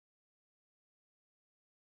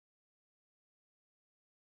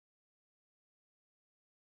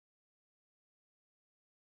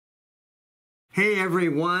Hey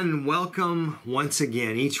everyone, welcome once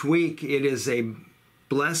again. Each week it is a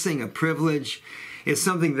blessing, a privilege. It's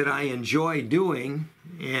something that I enjoy doing,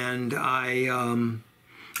 and I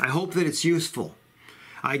hope that it's useful.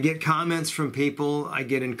 I get comments from people, I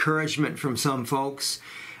get encouragement from some folks.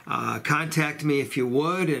 Contact me if you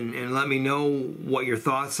would and let me know what your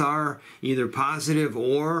thoughts are, either positive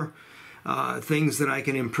or things that I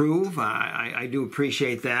can improve. I do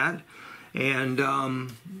appreciate that. And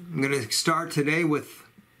I'm going to start today with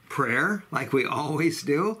prayer, like we always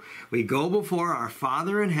do. We go before our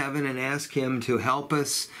Father in heaven and ask Him to help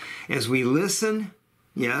us as we listen.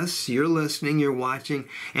 Yes, you're listening, you're watching,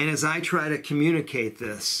 and as I try to communicate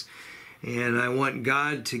this. And I want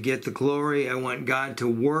God to get the glory. I want God to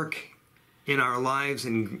work in our lives,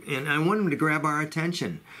 and I want Him to grab our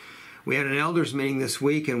attention. We had an elders meeting this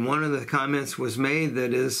week, and one of the comments was made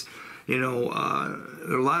that is, there are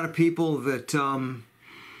a lot of people that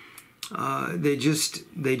they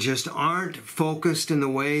just aren't focused in the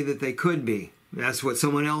way that they could be. That's what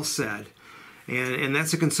someone else said, and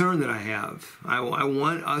that's a concern that I have. I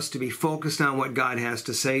want us to be focused on what God has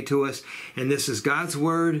to say to us, and this is God's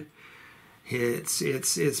word.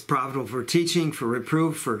 It's profitable for teaching, for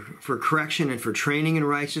reproof, for correction, and for training in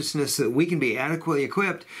righteousness, so that we can be adequately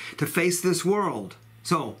equipped to face this world.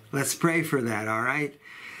 So let's pray for that. All right.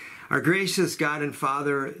 Our gracious God and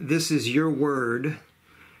Father, this is your word.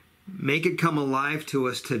 Make it come alive to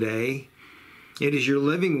us today. It is your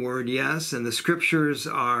living word, yes, and the scriptures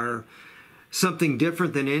are something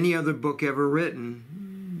different than any other book ever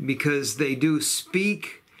written, because they do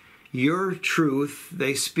speak your truth.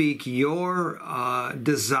 They speak your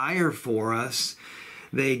desire for us.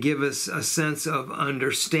 They give us a sense of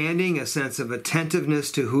understanding, a sense of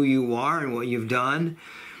attentiveness to who you are and what you've done.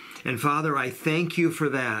 And Father, I thank you for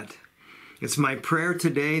that. It's my prayer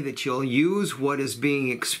today that you'll use what is being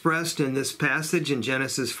expressed in this passage in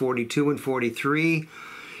Genesis 42 and 43.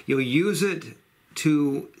 You'll use it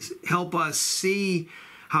to help us see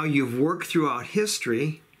how you've worked throughout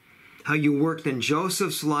history, how you worked in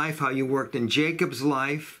Joseph's life, how you worked in Jacob's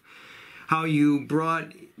life, how you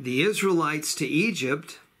brought the Israelites to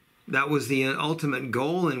Egypt. That was the ultimate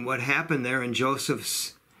goal, and what happened there in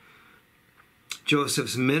Joseph's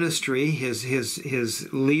ministry, his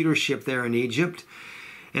leadership there in Egypt.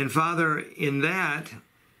 And Father, in that,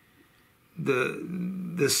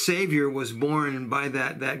 the Savior was born by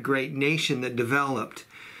that great nation that developed.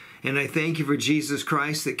 And I thank you for Jesus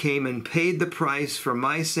Christ that came and paid the price for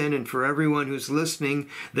my sin and for everyone who's listening,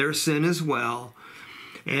 their sin as well.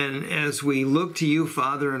 And as we look to you,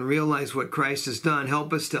 Father, and realize what Christ has done,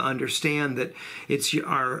 help us to understand that it's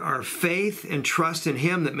our faith and trust in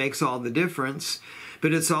Him that makes all the difference,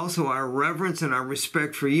 but it's also our reverence and our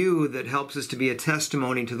respect for you that helps us to be a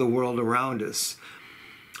testimony to the world around us.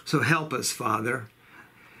 So help us, Father.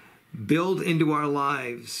 Build into our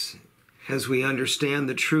lives as we understand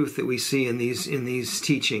the truth that we see in these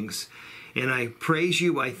teachings. And I praise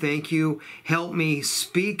you, I thank you. Help me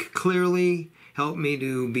speak clearly. Help me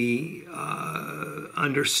to be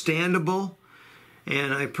understandable.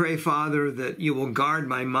 And I pray, Father, that you will guard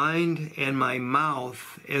my mind and my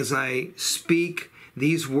mouth as I speak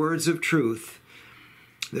these words of truth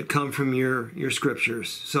that come from your scriptures.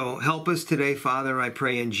 So help us today, Father, I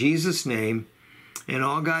pray in Jesus' name. And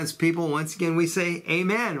all God's people, once again, we say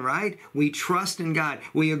amen, right? We trust in God.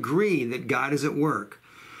 We agree that God is at work.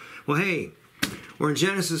 Well, hey, we're in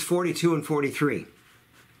Genesis 42 and 43.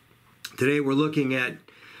 Today we're looking at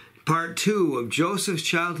part 2 of Joseph's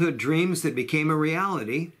childhood dreams that became a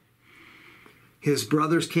reality. His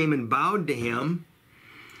brothers came and bowed to him,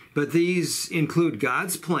 but these include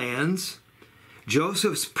God's plans,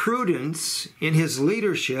 Joseph's prudence in his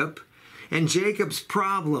leadership, and Jacob's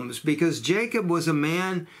problems, because Jacob was a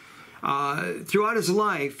man, throughout his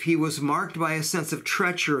life, he was marked by a sense of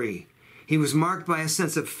treachery. He was marked by a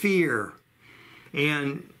sense of fear.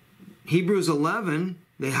 And Hebrews 11,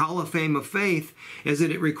 the Hall of Fame of Faith, is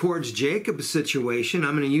that it records Jacob's situation.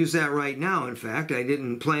 I'm going to use that right now. In fact, I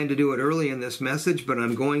didn't plan to do it early in this message, but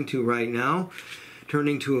I'm going to right now.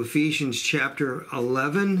 Turning to Ephesians chapter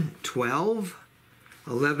 11 and 12.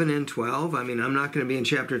 I mean, I'm not going to be in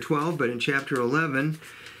chapter 12, but in chapter 11,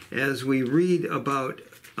 as we read about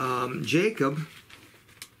Jacob,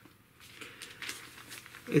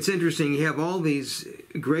 it's interesting. You have all these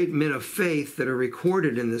great men of faith that are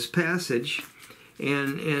recorded in this passage.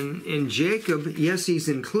 And Jacob, yes, he's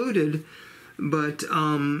included, but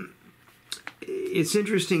it's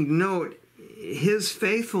interesting to note his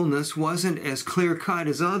faithfulness wasn't as clear-cut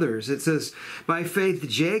as others. It says, by faith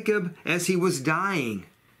Jacob, as he was dying.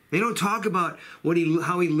 They don't talk about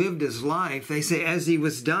how he lived his life. They say, as he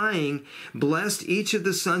was dying, blessed each of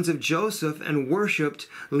the sons of Joseph and worshipped,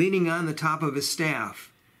 leaning on the top of his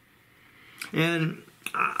staff. And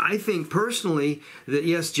I think personally that,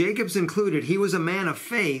 yes, Jacob's included. He was a man of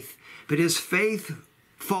faith, but his faith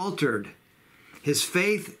faltered. His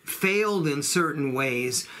faith failed in certain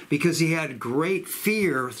ways because he had great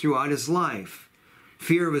fear throughout his life.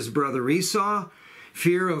 Fear of his brother Esau,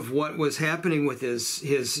 fear of what was happening with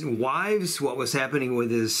his wives, what was happening with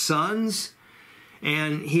his sons.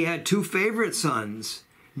 And he had two favorite sons,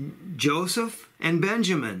 Joseph and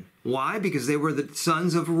Benjamin. Why? Because they were the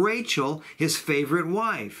sons of Rachel, his favorite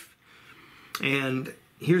wife. And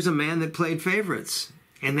here's a man that played favorites,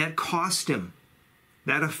 and that cost him.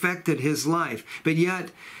 That affected his life. But yet,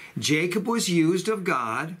 Jacob was used of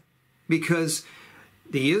God because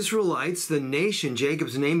the Israelites, the nation,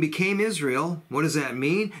 Jacob's name became Israel. What does that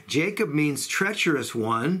mean? Jacob means treacherous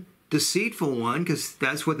one, deceitful one, because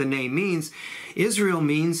that's what the name means. Israel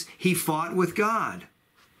means he fought with God.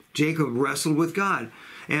 Jacob wrestled with God.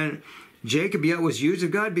 And Jacob yet was used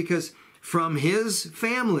of God because from his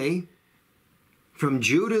family, from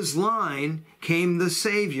Judah's line, came the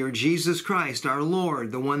Savior, Jesus Christ, our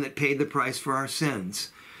Lord, the one that paid the price for our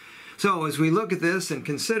sins. So as we look at this and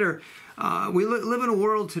consider, we live in a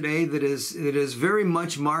world today that is very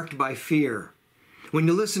much marked by fear. When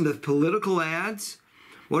you listen to political ads,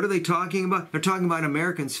 what are they talking about? They're talking about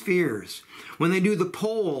Americans' fears. When they do the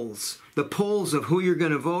polls of who you're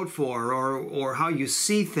going to vote for or how you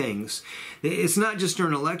see things, it's not just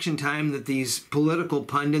during election time that these political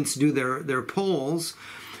pundits do their polls.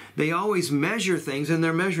 They always measure things, and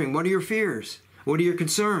they're measuring, what are your fears? What are your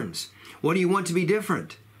concerns? What do you want to be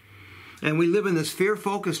different? And we live in this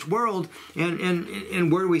fear-focused world,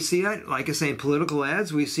 and where do we see it? Like I say, in political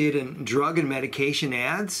ads, we see it in drug and medication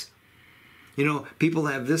ads. You know, people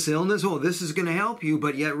have this illness, oh, this is going to help you,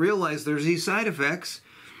 but yet realize there's these side effects.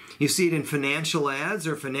 You see it in financial ads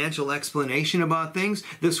or financial explanation about things.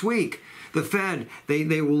 This week, the Fed, they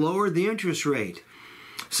lowered the interest rate.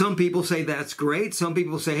 Some people say that's great. Some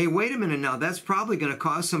people say, hey, wait a minute now, that's probably going to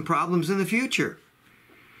cause some problems in the future.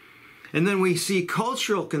 And then we see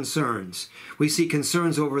cultural concerns. We see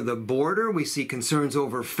concerns over the border. We see concerns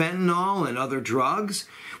over fentanyl and other drugs.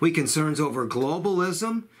 We see concerns over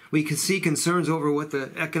globalism. We can see concerns over what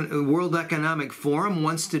the World Economic Forum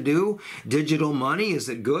wants to do. Digital money, is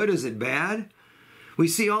it good? Is it bad? We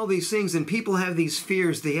see all these things, and people have these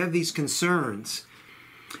fears. They have these concerns.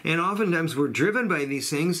 And oftentimes we're driven by these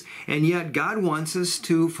things, and yet God wants us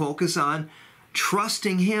to focus on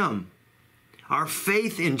trusting Him. Our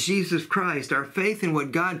faith in Jesus Christ, our faith in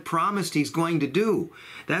what God promised He's going to do.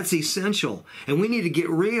 That's essential. And we need to get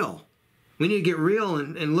real. We need to get real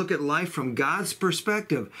and look at life from God's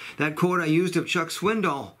perspective. That quote I used of Chuck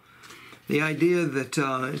Swindoll, the idea that,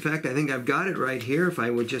 in fact, I think I've got it right here if I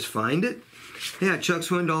would just find it. Yeah, Chuck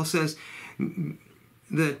Swindoll says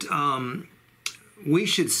that we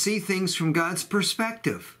should see things from God's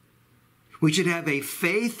perspective. We should have a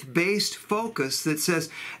faith-based focus that says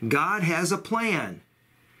God has a plan,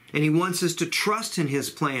 and He wants us to trust in His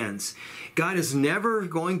plans. God is never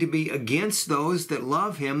going to be against those that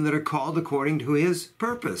love Him, that are called according to His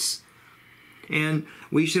purpose. And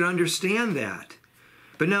we should understand that.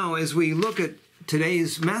 But now, as we look at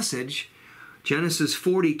today's message, Genesis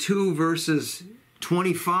 42, verses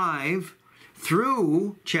 25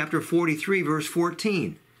 through chapter 43, verse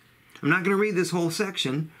 14. I'm not going to read this whole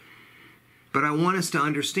section, but I want us to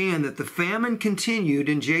understand that the famine continued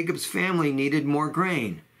and Jacob's family needed more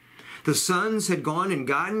grain. The sons had gone and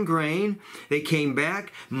gotten grain. They came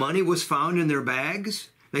back. Money was found in their bags.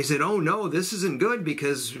 They said, oh no, this isn't good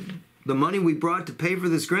because the money we brought to pay for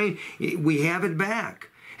this grain, we have it back.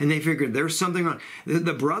 And they figured there's something wrong.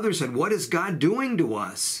 The brothers said, what is God doing to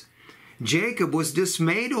us? Jacob was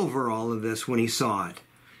dismayed over all of this when he saw it.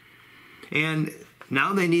 And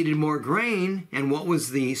now they needed more grain, and what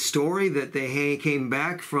was the story that they came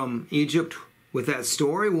back from Egypt with? That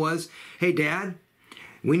story was, hey, Dad,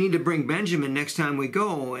 we need to bring Benjamin next time we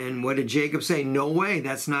go. And what did Jacob say? No way,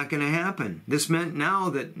 that's not going to happen. This meant now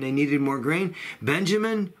that they needed more grain.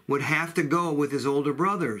 Benjamin would have to go with his older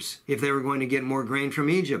brothers if they were going to get more grain from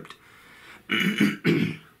Egypt.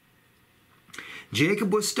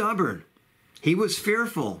 Jacob was stubborn. He was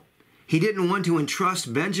fearful. He didn't want to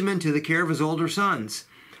entrust Benjamin to the care of his older sons.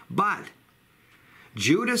 But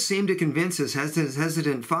Judah seemed to convince his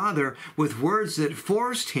hesitant father with words that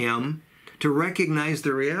forced him to recognize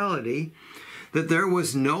the reality that there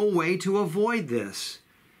was no way to avoid this.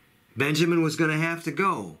 Benjamin was going to have to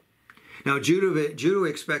go. Now, Judah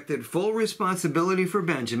expected full responsibility for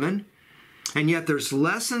Benjamin, And yet there's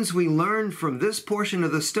lessons we learn from this portion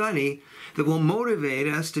of the study that will motivate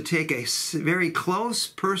us to take a very close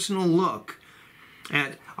personal look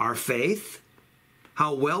at our faith.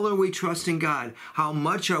 How well are we trusting God? How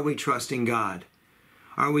much are we trusting God?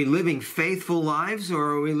 Are we living faithful lives, or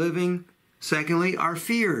are we living, secondly, our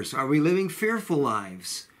fears? Are we living fearful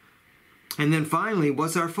lives? And then finally,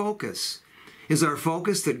 what's our focus? Is our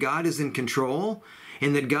focus that God is in control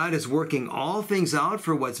and that God is working all things out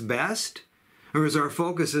for what's best? Or is our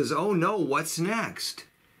focus oh no, what's next?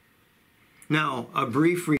 Now, a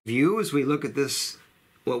brief review as we look at this,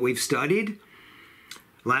 what we've studied.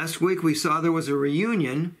 Last week we saw there was a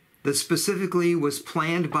reunion that specifically was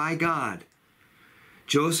planned by God.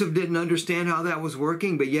 Joseph didn't understand how that was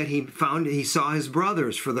working, but yet he saw his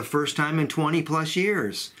brothers for the first time in 20 plus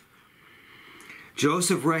years.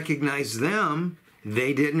 Joseph recognized them.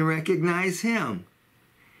 They didn't recognize him.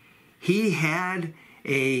 He had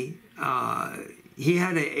an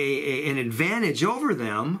advantage over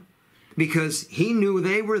them because he knew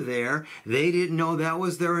they were there. They didn't know that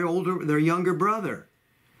was their younger brother.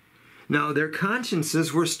 Now, their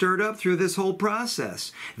consciences were stirred up through this whole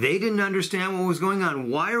process. They didn't understand what was going on.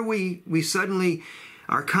 Why are we suddenly,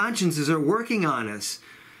 our consciences are working on us?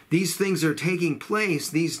 These things are taking place.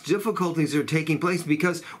 These difficulties are taking place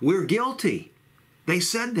because we're guilty. They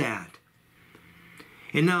said that.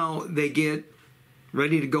 And now they get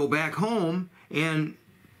ready to go back home, and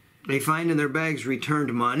they find in their bags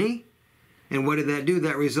returned money. And what did that do?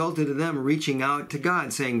 That resulted in them reaching out to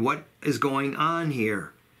God, saying, what is going on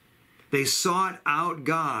here? They sought out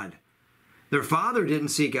God. Their father didn't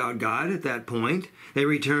seek out God at that point. They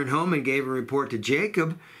returned home and gave a report to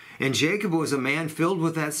Jacob, and Jacob was a man filled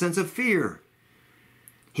with that sense of fear.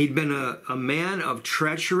 He'd been a man of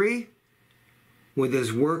treachery with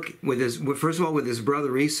his work, first of all, with his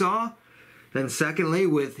brother Esau, then secondly,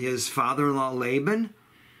 with his father-in-law Laban.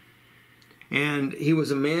 And he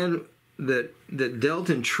was a man that dealt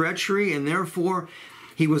in treachery, and therefore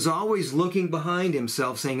he was always looking behind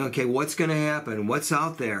himself, saying, okay, what's going to happen? What's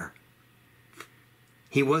out there?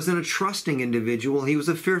 He wasn't a trusting individual. He was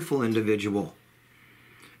a fearful individual.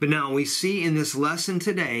 But now we see in this lesson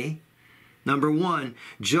today, number one,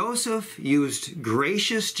 Joseph used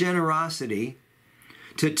gracious generosity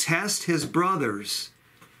to test his brothers.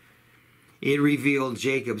 It revealed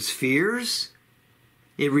Jacob's fears.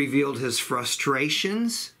 It revealed his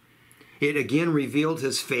frustrations. It again revealed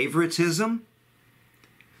his favoritism,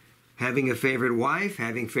 having a favorite wife,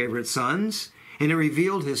 having favorite sons, and it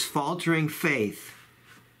revealed his faltering faith.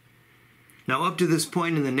 Now, up to this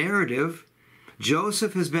point in the narrative,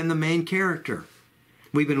 Joseph has been the main character.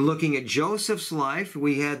 We've been looking at Joseph's life.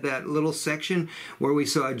 We had that little section where we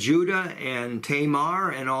saw Judah and Tamar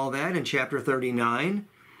and all that in chapter 39.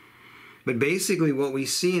 But basically what we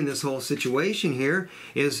see in this whole situation here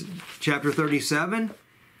is chapter 37,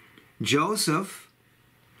 Joseph,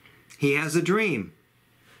 he has a dream.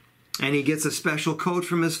 And he gets a special coat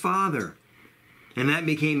from his father. And that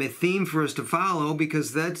became a theme for us to follow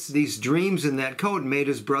because these dreams in that coat made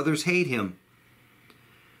his brothers hate him.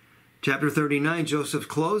 Chapter 39, Joseph's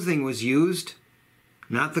clothing was used,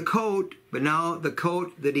 not the coat, but now the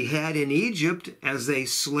coat that he had in Egypt as a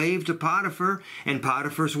slave to Potiphar and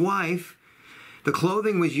Potiphar's wife. The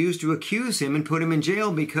clothing was used to accuse him and put him in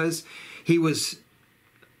jail because he was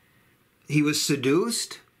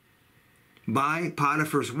seduced by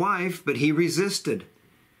Potiphar's wife, but he resisted.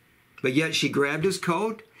 But yet she grabbed his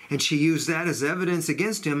coat and she used that as evidence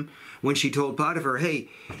against him when she told Potiphar, hey,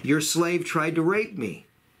 your slave tried to rape me.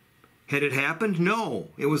 Had it happened? No,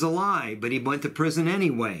 it was a lie, but he went to prison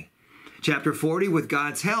anyway. Chapter 40, with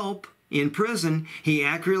God's help, in prison, he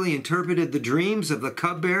accurately interpreted the dreams of the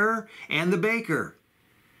cupbearer and the baker.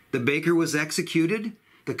 The baker was executed.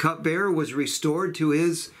 The cupbearer was restored to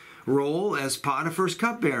his role as Potiphar's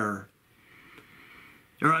cupbearer.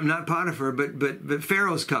 Or not Potiphar, but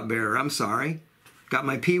Pharaoh's cupbearer. I'm sorry. Got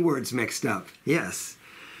my P words mixed up. Yes.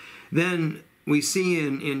 Then we see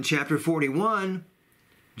in chapter 41,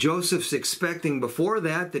 Joseph's expecting before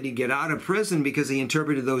that he'd get out of prison because he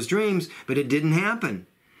interpreted those dreams, but it didn't happen.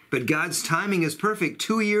 But God's timing is perfect.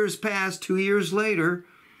 2 years passed, 2 years later,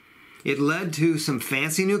 it led to some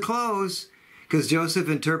fancy new clothes because Joseph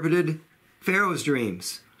interpreted Pharaoh's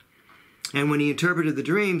dreams. And when he interpreted the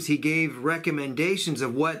dreams, he gave recommendations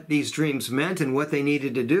of what these dreams meant and what they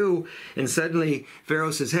needed to do. And suddenly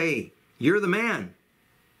Pharaoh says, hey, you're the man.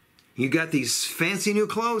 You got these fancy new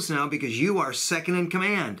clothes now because you are second in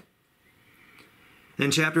command.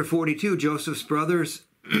 Then chapter 42, Joseph's brothers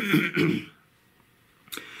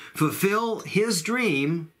fulfill his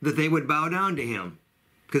dream that they would bow down to him.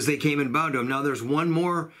 because they came and bowed to him. Now there's one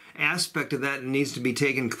more aspect of that needs to be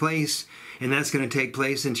taken place, and that's going to take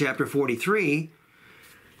place in chapter 43,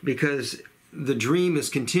 because the dream is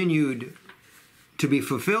continued to be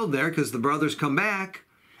fulfilled there, because the brothers come back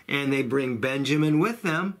and they bring Benjamin with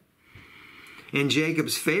them. And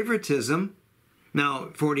Jacob's favoritism,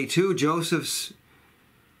 now 42, Joseph's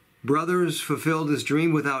brothers fulfilled his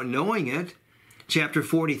dream without knowing it. Chapter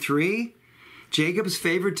 43, Jacob's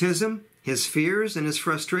favoritism, his fears and his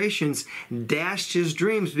frustrations dashed his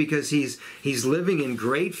dreams, because he's living in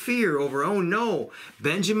great fear over, oh no,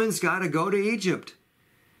 Benjamin's got to go to Egypt.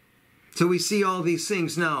 So we see all these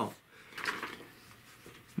things now.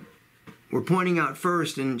 We're pointing out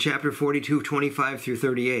first in chapter 42, 25 through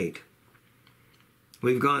 38.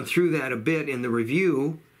 We've gone through that a bit in the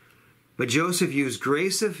review, but Joseph used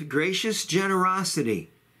gracious generosity.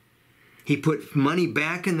 He put money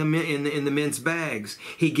back in the men's bags.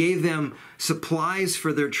 He gave them supplies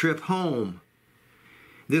for their trip home.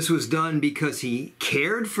 This was done because he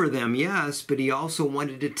cared for them, yes, but he also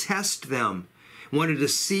wanted to test them, wanted to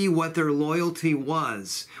see what their loyalty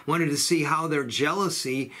was, wanted to see how their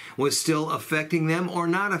jealousy was still affecting them or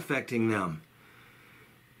not affecting them.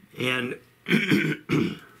 And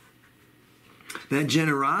that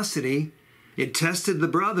generosity, it tested the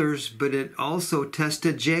brothers, but it also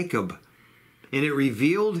tested Jacob. And it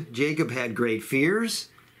revealed Jacob had great fears.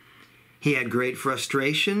 He had great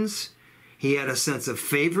frustrations. He had a sense of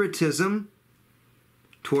favoritism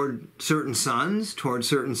toward certain sons, toward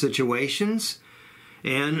certain situations.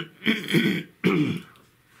 And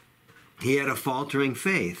he had a faltering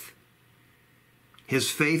faith. His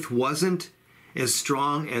faith wasn't as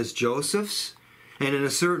strong as Joseph's. And in a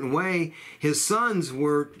certain way, his sons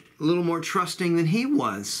were a little more trusting than he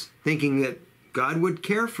was, thinking that God would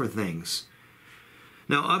care for things.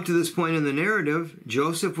 Now, up to this point in the narrative,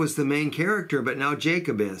 Joseph was the main character, but now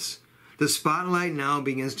Jacob is. The spotlight now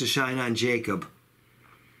begins to shine on Jacob.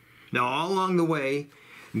 Now, all along the way,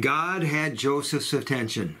 God had Joseph's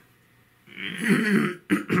attention.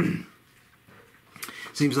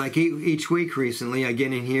 Seems like each week recently I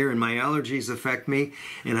get in here and my allergies affect me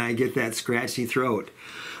and I get that scratchy throat.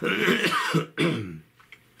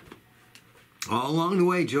 All along the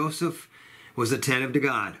way, Joseph was attentive to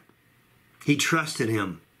God. He trusted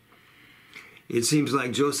him. It seems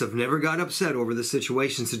like Joseph never got upset over the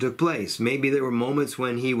situations that took place. Maybe there were moments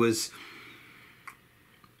when he was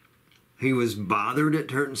bothered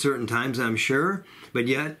at certain times, I'm sure, but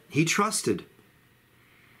yet he trusted.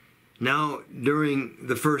 Now, during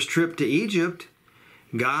the first trip to Egypt,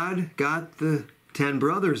 God got the 10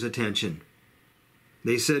 brothers' attention.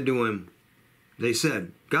 They said to him,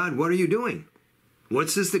 God, what are you doing?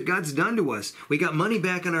 What's this that God's done to us? We got money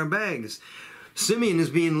back in our bags. Simeon is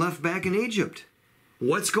being left back in Egypt.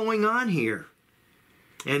 What's going on here?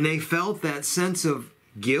 And they felt that sense of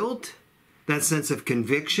guilt, that sense of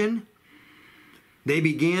conviction. They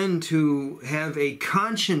began to have a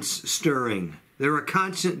conscience stirring. Their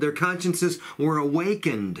consciences were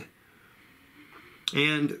awakened.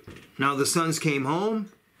 And now the sons came home,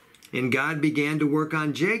 and God began to work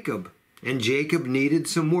on Jacob. And Jacob needed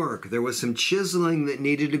some work. There was some chiseling that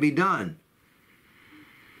needed to be done.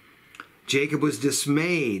 Jacob was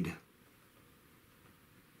dismayed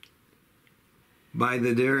by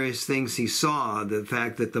the various things he saw, the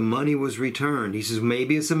fact that the money was returned. He says,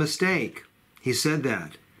 maybe it's a mistake. He said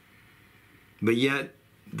that. But yet,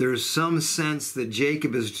 there's some sense that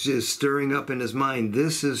Jacob is just stirring up in his mind.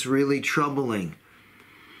 This is really troubling.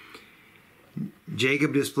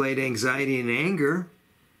 Jacob displayed anxiety and anger,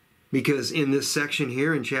 because in this section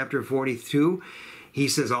here in chapter 42, he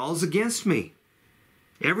says, all's against me.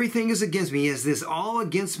 Everything is against me. He has this all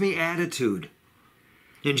against me attitude.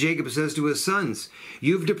 And Jacob says to his sons,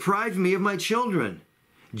 you've deprived me of my children.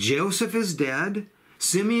 Joseph is dead.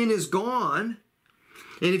 Simeon is gone.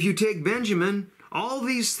 And if you take Benjamin, all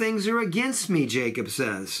these things are against me, Jacob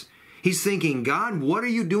says. He's thinking, God, what are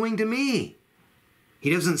you doing to me?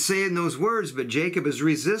 He doesn't say it in those words, but Jacob is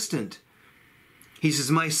resistant. He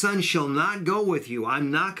says, my son shall not go with you.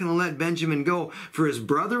 I'm not going to let Benjamin go, for his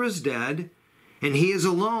brother is dead, and he is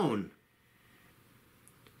alone.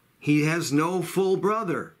 He has no full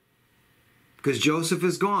brother, because Joseph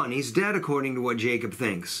is gone. He's dead, according to what Jacob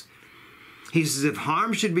thinks. He says, if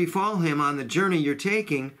harm should befall him on the journey you're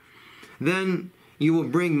taking, then you will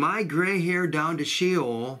bring my gray hair down to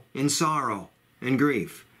Sheol in sorrow and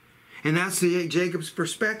grief. And that's Jacob's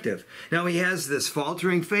perspective. Now he has this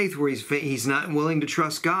faltering faith where he's not willing to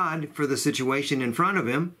trust God for the situation in front of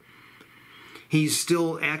him. He's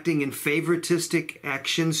still acting in favoritistic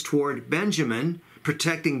actions toward Benjamin,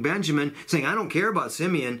 protecting Benjamin, saying, I don't care about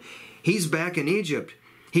Simeon. He's back in Egypt.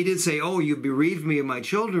 He did say, oh, you bereaved me of my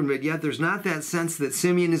children, but yet there's not that sense that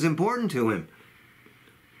Simeon is important to him.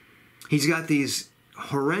 He's got these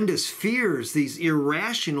horrendous fears, these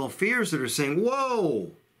irrational fears that are saying,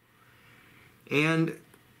 whoa! And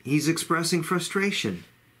he's expressing frustration.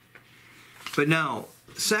 But now,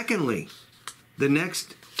 secondly, the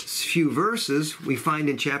next few verses we find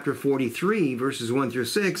in chapter 43, verses 1 through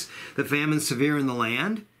 6, the famine's severe in the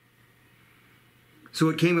land. So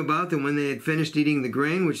it came about that when they had finished eating the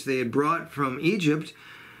grain which they had brought from Egypt,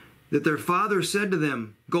 that their father said to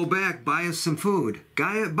them, go back, buy us some food.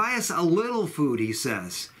 Buy us a little food, he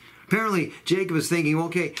says. Apparently, Jacob is thinking,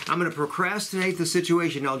 okay, I'm going to procrastinate the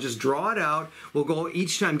situation. I'll just draw it out. We'll go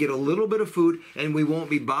each time get a little bit of food, and we won't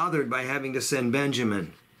be bothered by having to send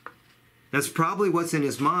Benjamin. That's probably what's in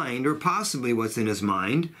his mind, or possibly what's in his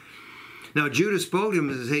mind. Now, Judah spoke to him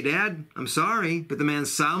and says, hey, Dad, I'm sorry, but the man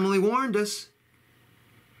solemnly warned us.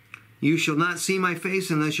 You shall not see my face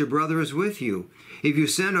unless your brother is with you. If you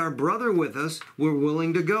send our brother with us, we're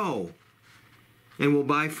willing to go, and we'll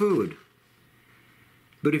buy food.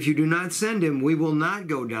 But if you do not send him, we will not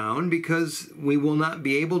go down, because we will not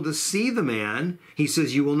be able to see the man. He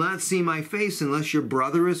says, you will not see my face unless your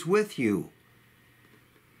brother is with you.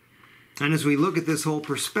 And as we look at this whole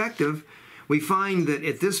perspective, we find that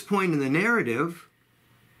at this point in the narrative,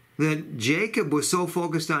 that Jacob was so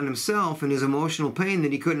focused on himself and his emotional pain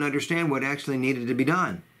that he couldn't understand what actually needed to be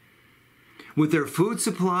done. With their food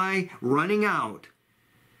supply running out,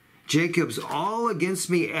 Jacob's all against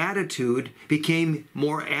me attitude became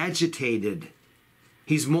more agitated.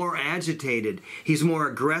 He's more agitated. He's more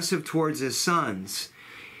aggressive towards his sons.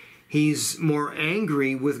 He's more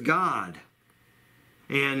angry with God.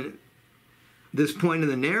 And this point in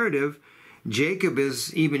the narrative, Jacob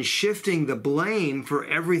is even shifting the blame for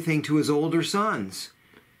everything to his older sons.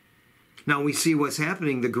 Now we see what's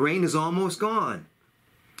happening. The grain is almost gone.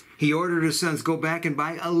 He ordered his sons, go back and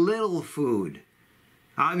buy a little food.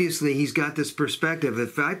 Obviously, he's got this perspective.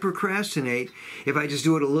 If I procrastinate, if I just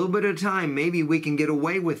do it a little bit at a time, maybe we can get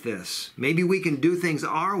away with this. Maybe we can do things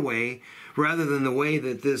our way rather than the way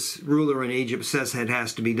that this ruler in Egypt says it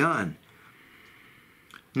has to be done.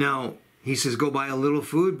 Now, he says, go buy a little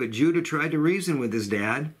food, but Judah tried to reason with his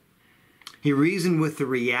dad. He reasoned with the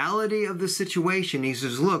reality of the situation. He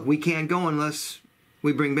says, look, we can't go unless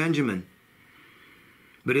we bring Benjamin.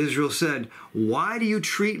 But Israel said, why do you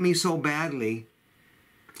treat me so badly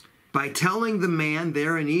by telling the man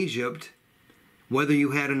there in Egypt whether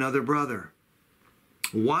you had another brother?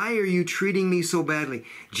 Why are you treating me so badly?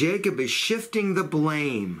 Jacob is shifting the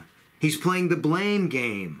blame. He's playing the blame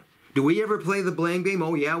game. Do we ever play the blame game?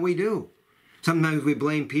 Oh, yeah, we do. Sometimes we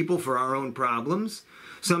blame people for our own problems.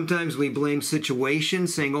 Sometimes we blame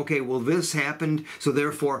situations, saying, okay, well, this happened, so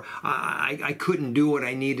therefore I couldn't do what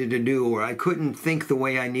I needed to do, or I couldn't think the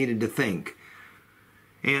way I needed to think.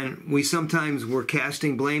 And we sometimes were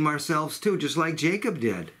casting blame ourselves too, just like Jacob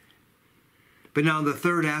did. But now the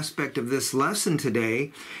third aspect of this lesson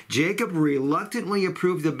today, Jacob reluctantly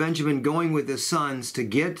approved of Benjamin going with his sons to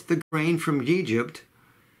get the grain from Egypt,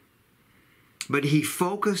 but he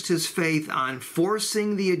focused his faith on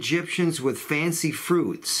forcing the Egyptians with fancy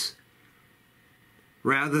fruits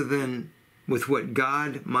rather than with what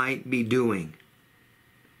God might be doing,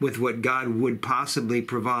 with what God would possibly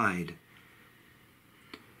provide.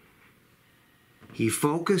 He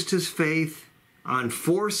focused his faith on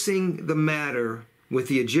forcing the matter with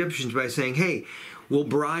the Egyptians by saying, hey, we'll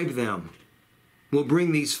bribe them. We'll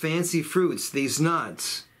bring these fancy fruits, these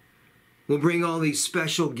nuts. We'll bring all these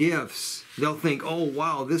special gifts. They'll think, oh,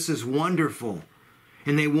 wow, this is wonderful.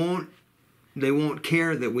 And they won't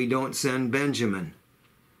care that we don't send Benjamin.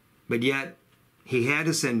 But yet, he had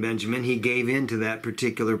to send Benjamin. He gave in to that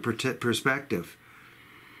particular perspective.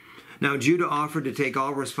 Now, Judah offered to take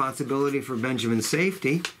all responsibility for Benjamin's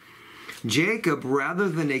safety. Jacob, rather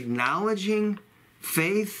than acknowledging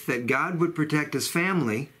faith that God would protect his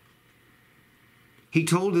family, he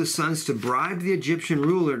told his sons to bribe the Egyptian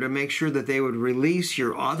ruler to make sure that they would release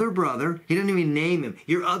your other brother. He didn't even name him.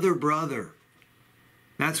 Your other brother.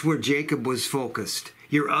 That's where Jacob was focused.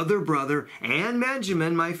 Your other brother and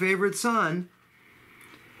Benjamin, my favorite son.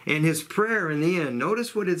 And his prayer in the end,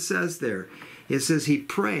 notice what it says there. It says he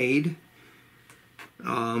prayed,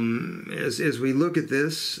 as we look at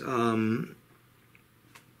this,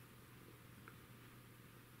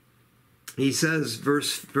 he says,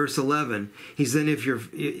 verse 11, he said,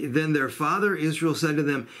 then their father Israel said to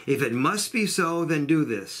them, if it must be so, then do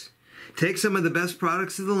this. Take some of the best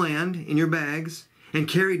products of the land in your bags and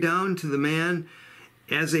carry down to the man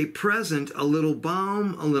as a present a little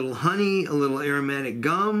balm, a little honey, a little aromatic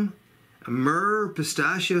gum, myrrh,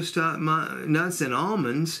 pistachio nuts, and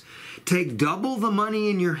almonds. Take double the money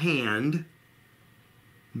in your hand.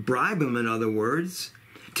 Bribe them, in other words.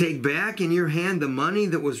 Take back in your hand the money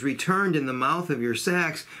that was returned in the mouth of your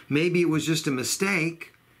sacks. Maybe it was just a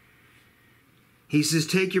mistake. He says,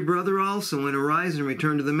 take your brother also and arise and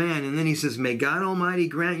return to the man. And then he says, may God Almighty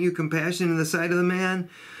grant you compassion in the sight of the man,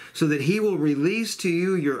 so that he will release to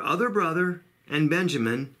you your other brother and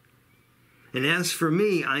Benjamin. And as for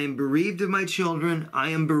me, I am bereaved of my children. I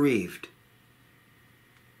am bereaved.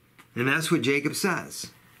 And that's what Jacob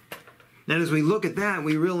says. And as we look at that,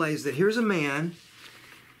 we realize that here's a man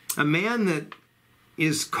that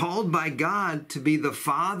is called by God to be the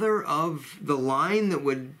father of the line that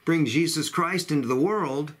would bring Jesus Christ into the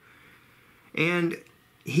world, and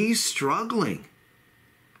he's struggling.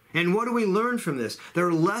 And what do we learn from this? There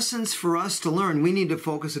are lessons for us to learn. We need to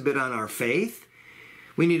focus a bit on our faith.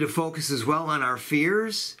 We need to focus as well on our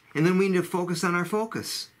fears, and then we need to focus on our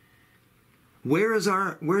focus. Where's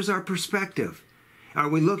our perspective? Are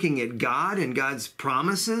we looking at God and God's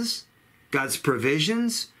promises, God's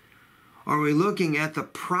provisions? Are we looking at the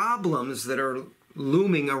problems that are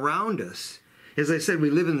looming around us? As I said,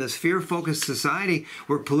 we live in this fear-focused society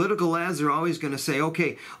where political ads are always going to say,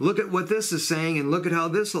 okay, look at what this is saying and look at how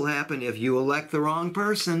this will happen if you elect the wrong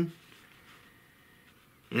person.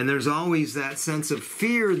 And there's always that sense of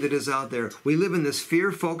fear that is out there. We live in this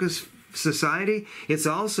fear-focused society. It's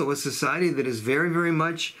also a society that is very, very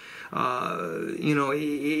much,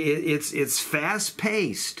 it's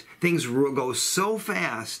fast-paced. Things go so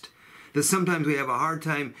fast that sometimes we have a hard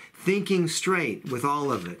time thinking straight with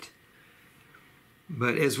all of it.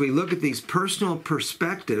 But as we look at these personal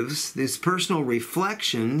perspectives, these personal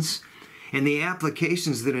reflections, and the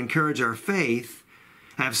applications that encourage our faith,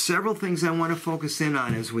 I have several things I want to focus in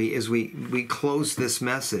on as we close this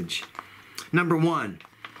message. Number one,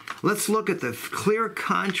 let's look at the clear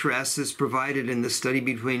contrast that's provided in the study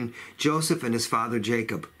between Joseph and his father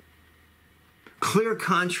Jacob. Clear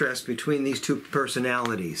contrast between these two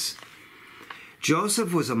personalities.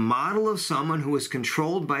 Joseph was a model of someone who was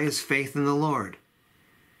controlled by his faith in the Lord.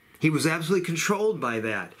 He was absolutely controlled by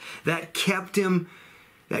that. That kept him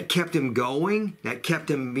going. That kept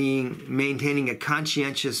him maintaining a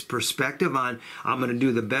conscientious perspective on, I'm going to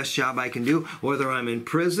do the best job I can do, whether I'm in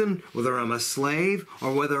prison, whether I'm a slave,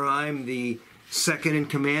 or whether I'm the second in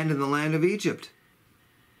command in the land of Egypt.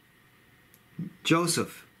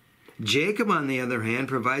 Joseph. Jacob, on the other hand,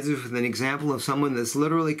 provides us with an example of someone that's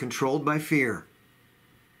literally controlled by fear.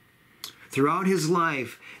 Throughout his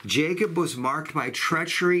life, Jacob was marked by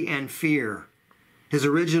treachery and fear. His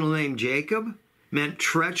original name, Jacob, meant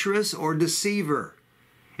treacherous or deceiver.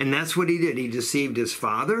 And that's what he did. He deceived his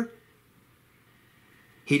father.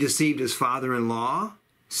 He deceived his father-in-law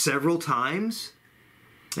several times.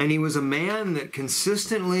 And he was a man that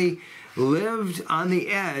consistently lived on the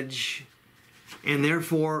edge. And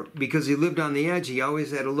therefore, because he lived on the edge, he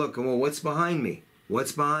always had to look, well, what's behind me?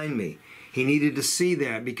 What's behind me? He needed to see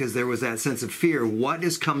that because there was that sense of fear. What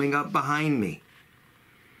is coming up behind me?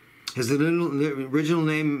 His original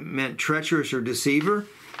name meant treacherous or deceiver.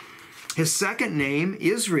 His second name,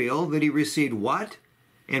 Israel, that he received what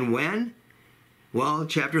and when? Well,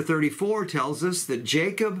 chapter 34 tells us that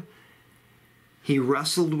Jacob, he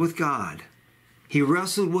wrestled with God. He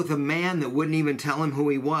wrestled with a man that wouldn't even tell him who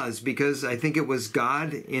he was, because I think it was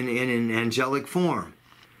God in an angelic form.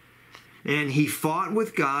 And he fought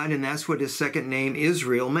with God, and that's what his second name,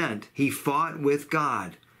 Israel, meant. He fought with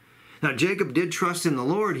God. Now, Jacob did trust in the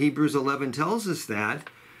Lord. Hebrews 11 tells us that.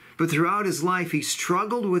 But throughout his life, he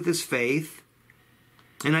struggled with his faith,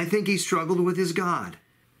 and I think he struggled with his God.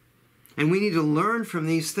 And we need to learn from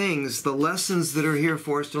these things, the lessons that are here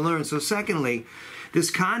for us to learn. So secondly,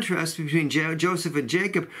 this contrast between Joseph and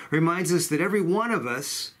Jacob reminds us that every one of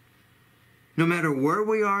us, no matter where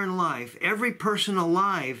we are in life, every person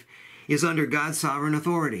alive is under God's sovereign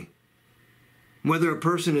authority. Whether a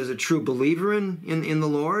person is a true believer in the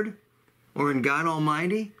Lord or in God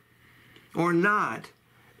Almighty or not,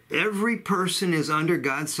 every person is under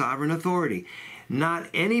God's sovereign authority. Not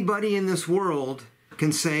anybody in this world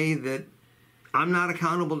can say that I'm not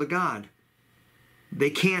accountable to God. They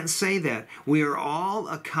can't say that. We are all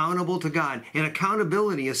accountable to God. And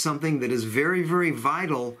accountability is something that is very, very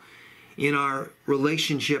vital in our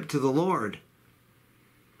relationship to the Lord.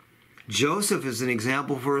 Joseph is an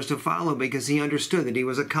example for us to follow because he understood that he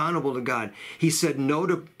was accountable to God. He said no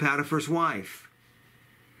to Potiphar's wife.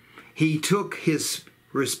 He took his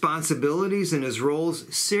responsibilities and his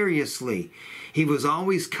roles seriously. He was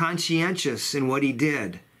always conscientious in what he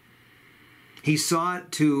did. He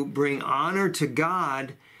sought to bring honor to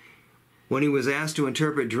God when he was asked to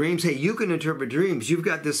interpret dreams, hey, you can interpret dreams. You've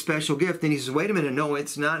got this special gift. And he says, wait a minute, no,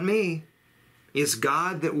 it's not me. It's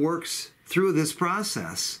God that works through this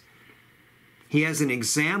process. He has an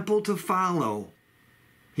example to follow.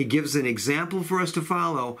 He gives an example for us to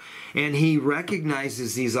follow, and he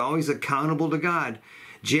recognizes he's always accountable to God.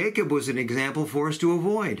 Jacob was an example for us to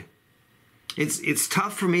avoid. It's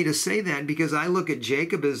tough for me to say that because I look at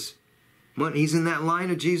Jacob as, well, he's in that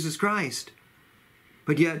line of Jesus Christ.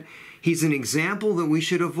 But yet, he's an example that we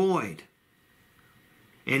should avoid.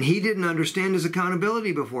 And he didn't understand his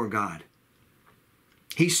accountability before God.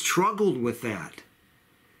 He struggled with that.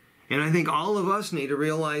 And I think all of us need to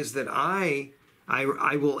realize that I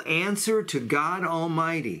will answer to God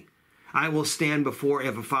Almighty. I will stand before,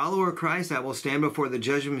 if a follower of Christ, I will stand before the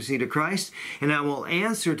judgment seat of Christ, and I will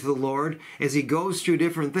answer to the Lord as he goes through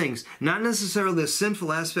different things. Not necessarily the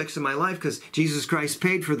sinful aspects of my life, because Jesus Christ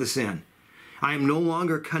paid for the sin. I am no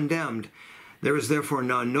longer condemned. There is therefore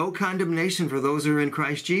no condemnation for those who are in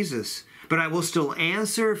Christ Jesus. But I will still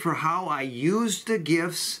answer for how I used the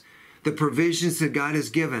gifts, the provisions that God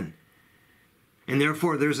has given. And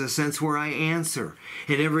therefore, there's a sense where I answer.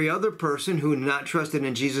 And every other person who not trusted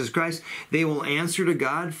in Jesus Christ, they will answer to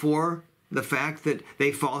God for the fact that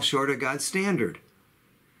they fall short of God's standard.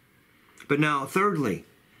 But now, thirdly,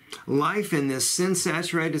 life in this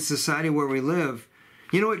sin-saturated society where we live,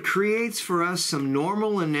 it creates for us some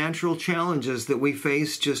normal and natural challenges that we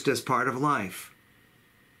face just as part of life.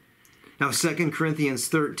 Now, 2 Corinthians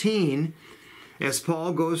 13, as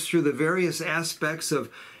Paul goes through the various aspects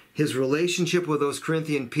of his relationship with those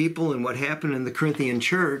Corinthian people and what happened in the Corinthian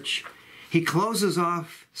church, he closes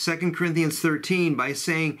off 2 Corinthians 13 by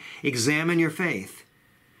saying, examine your faith.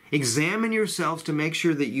 Examine yourselves to make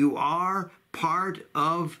sure that you are part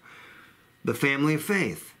of the family of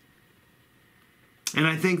faith. And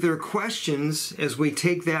I think there are questions as we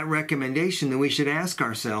take that recommendation that we should ask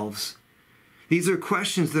ourselves. These are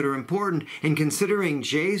questions that are important in considering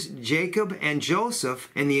Jacob and Joseph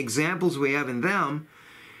and the examples we have in them.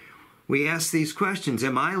 We ask these questions.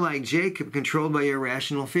 Am I like Jacob, controlled by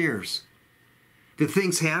irrational fears? Did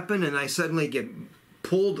things happen and I suddenly get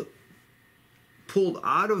pulled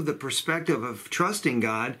out of the perspective of trusting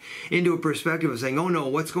God into a perspective of saying, oh no,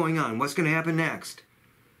 what's going on? What's going to happen next?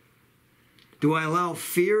 Do I allow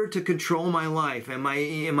fear to control my life? Am I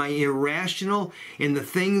irrational in the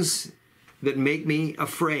things that make me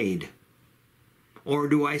afraid? Or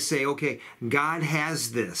do I say, okay, God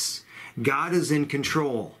has this. God is in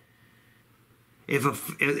control.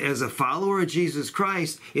 As a follower of Jesus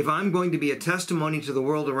Christ, if I'm going to be a testimony to the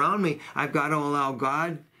world around me, I've got to allow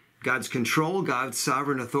God's control, God's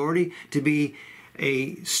sovereign authority to be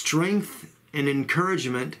a strength and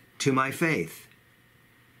encouragement to my faith.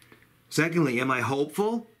 Secondly, am I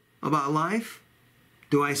hopeful about life?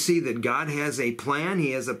 Do I see that God has a plan?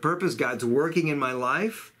 He has a purpose. God's working in my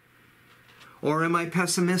life? Or am I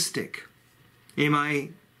pessimistic? Am I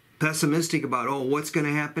pessimistic about, what's going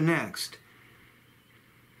to happen next?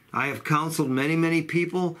 I have counseled many, many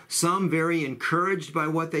people, some very encouraged by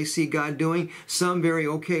what they see God doing, some very,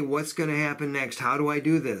 okay, what's going to happen next? How do I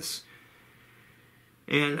do this?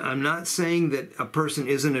 And I'm not saying that a person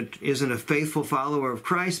isn't a faithful follower of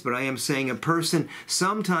Christ, but I am saying a person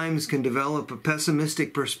sometimes can develop a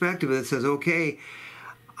pessimistic perspective that says, okay,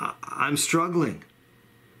 I'm struggling.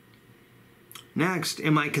 Next,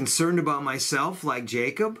 am I concerned about myself like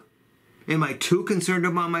Jacob? Am I too concerned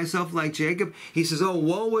about myself like Jacob? He says, oh,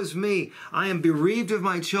 woe is me. I am bereaved of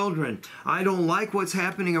my children. I don't like what's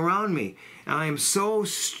happening around me. And I am so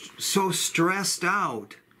stressed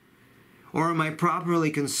out. Or am I properly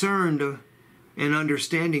concerned and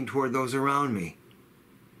understanding toward those around me?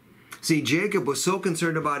 See, Jacob was so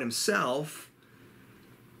concerned about himself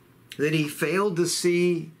that he failed to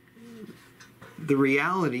see the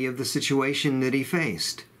reality of the situation that he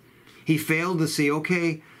faced. He failed to see,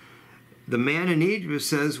 okay, the man in Egypt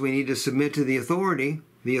says we need to submit to the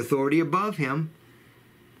authority above him.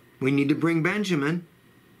 We need to bring Benjamin.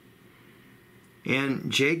 And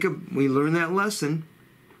Jacob, we learn that lesson.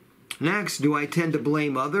 Next, do I tend to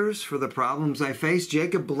blame others for the problems I face?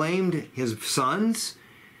 Jacob blamed his sons.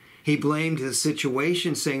 He blamed his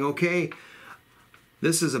situation, saying, okay,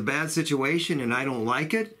 this is a bad situation and I don't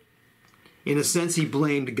like it. In a sense, he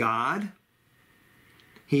blamed God.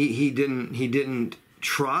 He didn't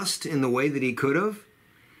trust in the way that he could have.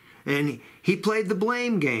 And he played the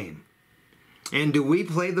blame game. And do we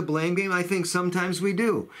play the blame game? I think sometimes we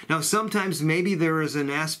do. Now, sometimes maybe there is an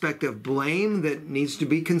aspect of blame that needs to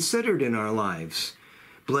be considered in our lives.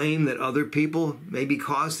 Blame that other people maybe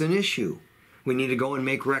caused an issue. We need to go and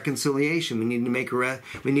make reconciliation. We need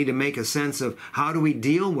to make a sense of how do we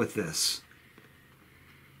deal with this.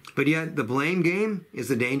 But yet the blame game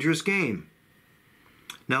is a dangerous game.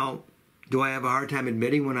 Now, do I have a hard time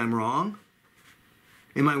admitting when I'm wrong?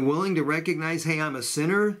 Am I willing to recognize, hey, I'm a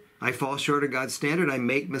sinner, I fall short of God's standard, I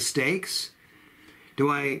make mistakes? Do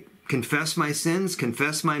I confess my sins,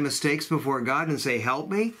 confess my mistakes before God and say, help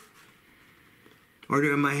me? Or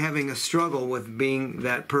am I having a struggle with being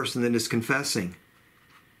that person that is confessing?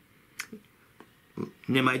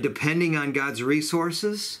 Am I depending on God's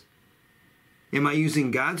resources? Am I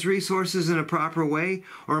using God's resources in a proper way?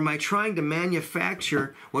 Or am I trying to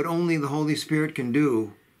manufacture what only the Holy Spirit can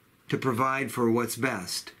do to provide for what's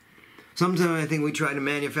best? Sometimes I think we try to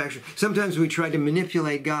manufacture. Sometimes we try to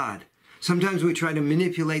manipulate God. Sometimes we try to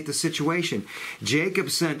manipulate the situation.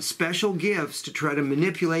 Jacob sent special gifts to try to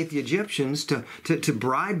manipulate the Egyptians, to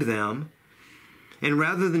bribe them. And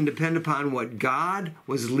rather than depend upon what God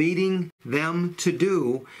was leading them to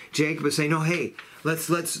do, Jacob was saying, no, hey, let's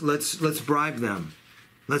bribe them.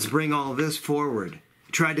 Let's bring all this forward.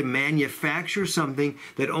 He tried to manufacture something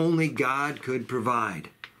that only God could provide.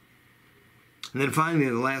 And then finally,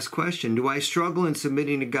 the last question, do I struggle in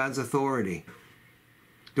submitting to God's authority?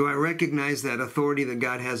 Do I recognize that authority that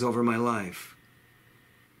God has over my life?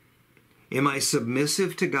 Am I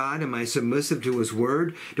submissive to God? Am I submissive to His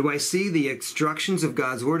Word? Do I see the instructions of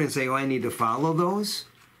God's Word and say, oh, I need to follow those?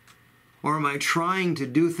 Or am I trying to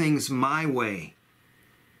do things my way?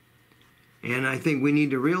 And I think we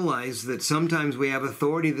need to realize that sometimes we have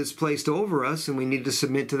authority that's placed over us, and we need to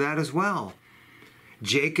submit to that as well.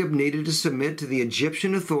 Jacob needed to submit to the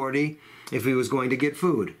Egyptian authority if he was going to get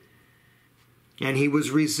food. And he was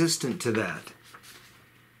resistant to that.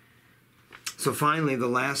 So finally, the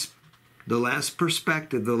last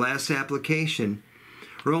perspective, the last application,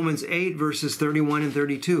 Romans 8 verses 31 and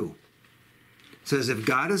 32 says, if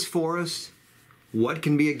God is for us, what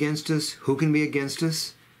can be against us? Who can be against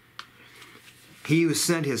us? He who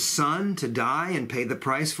sent His Son to die and pay the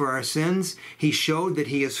price for our sins, He showed that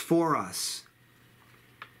He is for us.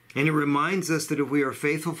 And it reminds us that if we are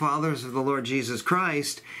faithful followers of the Lord Jesus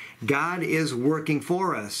Christ, God is working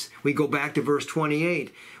for us. We go back to verse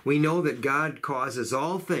 28. We know that God causes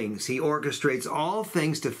all things. He orchestrates all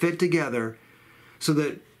things to fit together so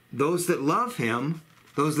that those that love Him,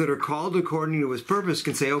 those that are called according to His purpose,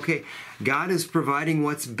 can say, okay, God is providing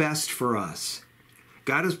what's best for us.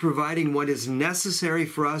 God is providing what is necessary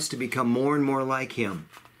for us to become more and more like Him.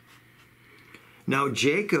 Now,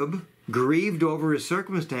 Jacob grieved over his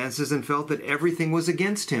circumstances and felt that everything was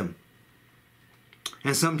against him.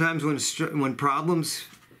 And sometimes when problems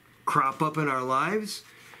crop up in our lives,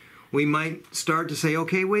 we might start to say,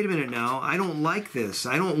 okay, wait a minute now, I don't like this,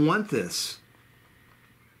 I don't want this.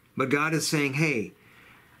 But God is saying, hey,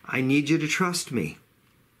 I need you to trust me.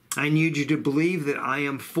 I need you to believe that I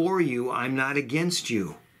am for you, I'm not against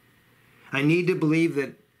you. I need to believe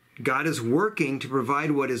that God is working to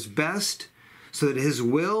provide what is best so that His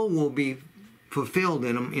will be fulfilled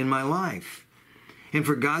in my life. And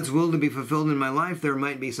for God's will to be fulfilled in my life, there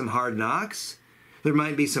might be some hard knocks. There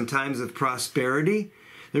might be some times of prosperity.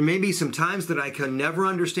 There may be some times that I can never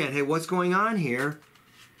understand, hey, what's going on here?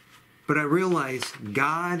 But I realize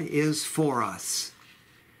God is for us.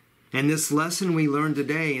 And this lesson we learned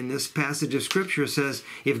today in this passage of Scripture says,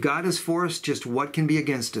 if God is for us, just what can be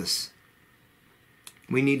against us?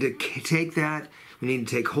 We need to take that. We need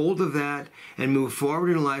to take hold of that and move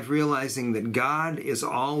forward in life realizing that God is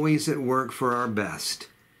always at work for our best.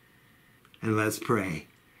 And let's pray.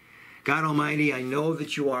 God Almighty, I know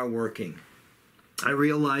that You are working. I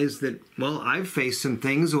realize that, well, I've faced some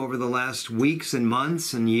things over the last weeks and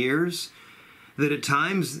months and years that at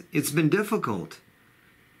times it's been difficult.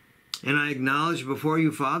 And I acknowledge before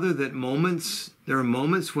You, Father, that there are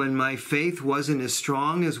moments when my faith wasn't as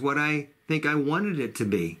strong as what I think I wanted it to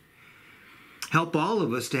be. Help all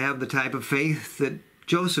of us to have the type of faith that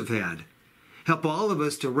Joseph had. Help all of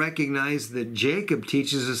us to recognize that Jacob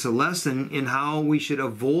teaches us a lesson in how we should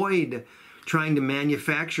avoid trying to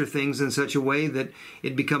manufacture things in such a way that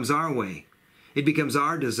it becomes our way. It becomes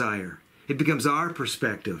our desire. It becomes our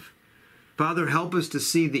perspective. Father, help us to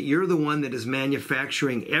see that You're the one that is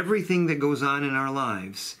manufacturing everything that goes on in our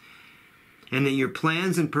lives, and that Your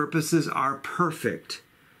plans and purposes are perfect.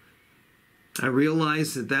 I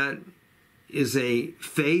realize that is a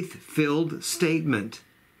faith-filled statement,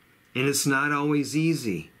 and it's not always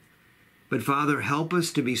easy. But Father, help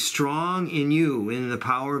us to be strong in You, in the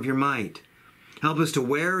power of Your might. Help us to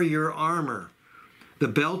wear Your armor, the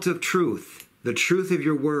belt of truth, the truth of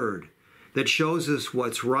Your word, that shows us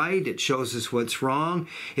what's right, it shows us what's wrong,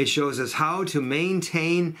 it shows us how to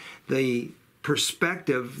maintain the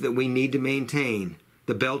perspective that we need to maintain,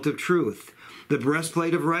 the belt of truth. The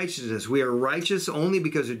breastplate of righteousness. We are righteous only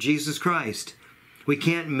because of Jesus Christ. We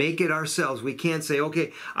can't make it ourselves. We can't say,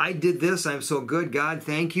 okay, I did this, I'm so good, God,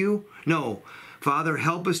 thank you. No. Father,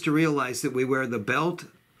 help us to realize that we wear the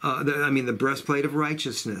the breastplate of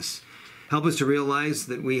righteousness. Help us to realize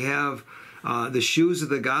that we have the shoes of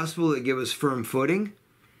the gospel that give us firm footing.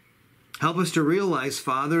 Help us to realize,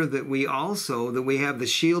 Father, that we have the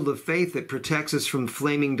shield of faith that protects us from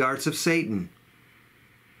flaming darts of Satan.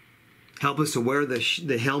 Help us to wear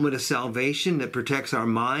the helmet of salvation that protects our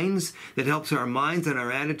minds, that helps our minds and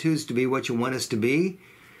our attitudes to be what you want us to be.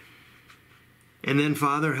 And then,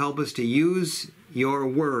 Father, help us to use your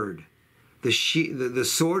word, the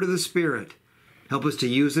sword of the Spirit. Help us to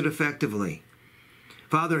use it effectively.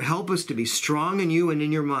 Father, help us to be strong in you and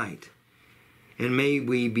in your might. And may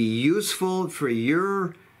we be useful for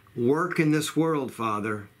your work in this world,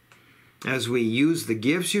 Father, as we use the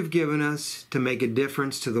gifts you've given us to make a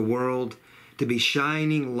difference to the world, to be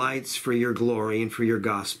shining lights for your glory and for your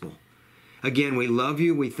gospel. Again, we love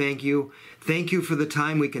you. We thank you. Thank you for the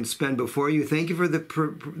time we can spend before you. Thank you for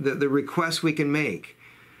the requests we can make.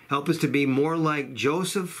 Help us to be more like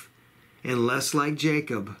Joseph and less like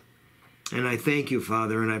Jacob. And I thank you,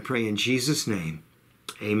 Father, and I pray in Jesus' name.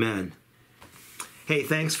 Amen. Hey,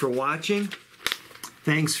 thanks for watching.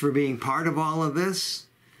 Thanks for being part of all of this.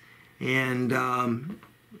 And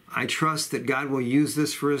I trust that God will use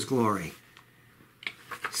this for His glory.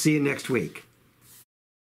 See you next week.